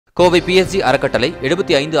Kovai PSG அறக்கட்டளை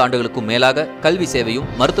 75 ஆண்டுகளுக்கும் மேலாக கல்வி சேவையும்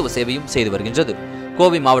மருத்துவ சேவையும் செய்து வருகின்றது.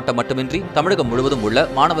 கோவை மாவட்டம் மட்டுமின்றி தமிழகம் முழுவதும் உள்ள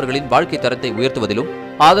மாணவர்களின் வாழ்க்கை தரத்தை உயர்த்துவதிலும்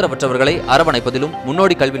ஆதரவற்றவர்களை அரவணைப்பதிலும்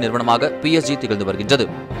முன்னோடி கல்வி நிறுவனமாக PSG திகழ்ந்து வருகின்றது.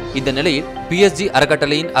 இந்த நிலையில் PSG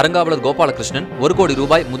அறக்கட்டளையின் அறங்காவலர் கோபாலகிருஷ்ணன் 1 கோடி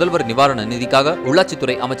ரூபாய் முதல்வர் நிவாரண நிதிக்காக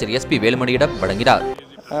உள்ளாட்சித்துறை அமைச்சர் SP வேலுமணியிடம் வழங்கினார்.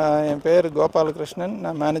 என் பேர் கோபாலகிருஷ்ணன்,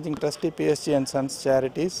 நான் managing trustee PSG Sons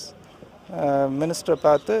Charities. மினிஸ்டரை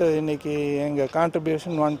பார்த்து இன்றைக்கி எங்கள்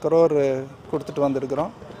கான்ட்ரிபியூஷன் 1 crore கொடுத்துட்டு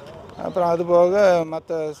வந்திருக்கிறோம். அப்புறம் அதுபோக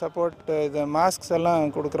மற்ற சப்போர்ட் இது மாஸ்க்ஸ்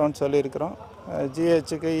எல்லாம் கொடுக்குறோன்னு சொல்லியிருக்கிறோம்.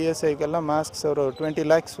 GHக்கு ESIக்கெல்லாம் மாஸ்க்ஸ் ஒரு 20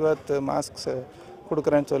 lakhs worth மாஸ்க்ஸ்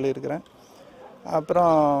கொடுக்குறேன்னு சொல்லியிருக்கிறேன்.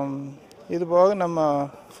 அப்புறம் இது போக நம்ம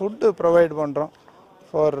ஃபுட்டு ப்ரொவைட் பண்ணுறோம்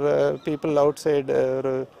ஃபார் பீப்புள் அவுட் சைடு.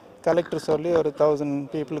 ஒரு கலெக்டர் சொல்லி ஒரு 1000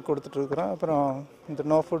 பீப்புளுக்கு கொடுத்துட்ருக்குறோம். அப்புறம் இந்த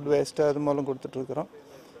நோ ஃபுட் வேஸ்ட்டு அது மூலம் கொடுத்துட்ருக்குறோம்.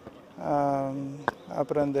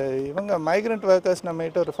 அப்புறம் இந்த இவங்க மைக்ரண்ட் ஒர்க்கர்ஸ்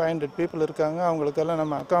நம்மகிட்ட ஒரு 500 பீப்புள் இருக்காங்க. அவங்களுக்கெல்லாம்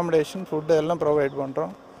நம்ம அக்காமடேஷன் ஃபுட்டு எல்லாம் ப்ரொவைட்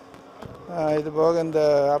பண்ணுறோம். இது போக இந்த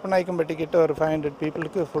அப்பநாயக்கம்பட்டிக்கிட்ட ஒரு 500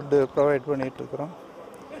 பீப்புளுக்கு ஃபுட்டு ப்ரொவைட் பண்ணிகிட்ருக்குறோம்.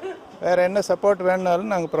 வேறு என்ன சப்போர்ட்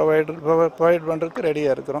வேணுனாலும் நாங்கள் ப்ரொவைட் பண்ணுறதுக்கு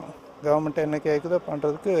ரெடியாக இருக்கிறோம். கவர்மெண்ட் என்ன கேட்குதோ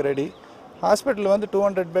பண்ணுறதுக்கு ரெடி. ஹாஸ்பிட்டல் வந்து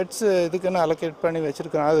 200 பெட்ஸ் இதுக்குன்னு அலோகேட் பண்ணி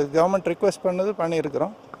வச்சுருக்கிறோம். அது கவர்மெண்ட் ரிக்வெஸ்ட் பண்ணது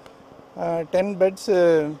பண்ணியிருக்கிறோம். 10 பெட்ஸ்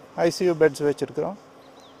ICU பெட்ஸ் வச்சுருக்கிறோம்.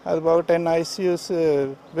 அதுபோக 10 ICUs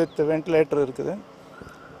வித் வென்டிலேட்டர் இருக்குது.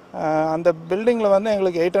 அந்த பில்டிங்கில் வந்து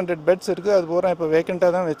எங்களுக்கு 800 பெட்ஸ் இருக்குது. அது பூரா இப்போ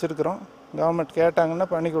வேக்கண்ட்டாக தான் வச்சுருக்கிறோம். கவர்மெண்ட் கேட்டாங்கன்னா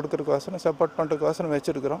பண்ணி கொடுக்குறதுக்கோசரம் சப்போர்ட் பண்ணுறதுக்கோசரம்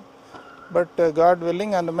வச்சுருக்கிறோம். பட் காட்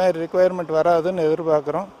வில்லிங் அந்த மாதிரி ரிக்குவயர்மெண்ட் வராதுன்னு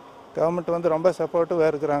எதிர்பார்க்குறோம். கவர்மெண்ட் வந்து ரொம்ப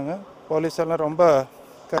சப்போர்ட்டிவாக இருக்கிறாங்க. போலீஸ் எல்லாம் ரொம்ப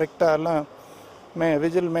கரெக்டாக எல்லாம்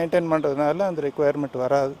விஜில் மெயின்டைன் பண்ணுறதுனால அந்த ரிக்குவயர்மெண்ட்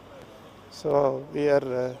வராது. So we are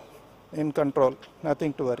in control,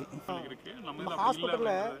 nothing to worry. ஹாஸ்பிட்டலில்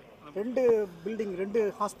 2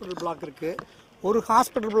 ஹாஸ்பிட்டல் பிளாக் இருக்குது. ஒரு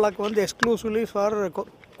ஹாஸ்பிட்டல் பிளாக் வந்து எக்ஸ்க்ளூசிவ்லி ஃபார்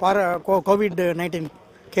COVID-19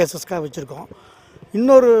 கேசஸ்க்காக வச்சுருக்கோம்.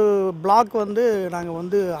 இன்னொரு பிளாக் வந்து நாங்கள்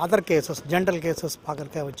வந்து அதர் கேசஸ், ஜென்ரல் கேசஸ்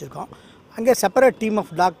பார்க்குறதுக்காக வச்சுருக்கோம். அங்கே separate team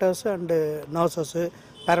of doctors and nurses,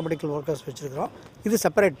 paramedical workers வச்சுருக்கிறோம். இது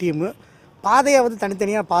செப்பரேட் டீமு. பாதையை வந்து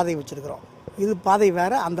தனித்தனியாக பாதை வச்சுருக்கிறோம். இது பாதை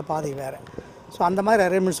வேறு, அந்த பாதை வேறு. ஸோ அந்த மாதிரி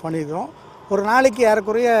அரேஞ்ச்மெண்ட்ஸ் பண்ணியிருக்கிறோம். ஒரு நாளைக்கு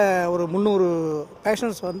ஏறக்குறைய ஒரு 300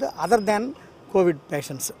 பேஷண்ட்ஸ் வந்து அதர் தேன் கோவிட்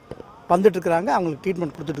பேஷண்ட்ஸ் வந்துட்டுருக்குறாங்க. அவங்களுக்கு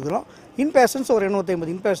ட்ரீட்மெண்ட் கொடுத்துட்ருக்குறோம். இன்பேஷண்ட்ஸ் ஒரு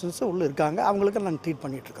 850 இன்பேஷண்ட்ஸ் உள்ளே இருக்காங்க. அவங்களுக்கு நாங்கள் ட்ரீட்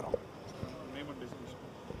பண்ணிகிட்ருக்குறோம்.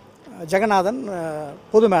 ஜெகநாதன்,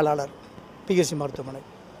 பொது மேலாளர், PSG மருத்துவமனை.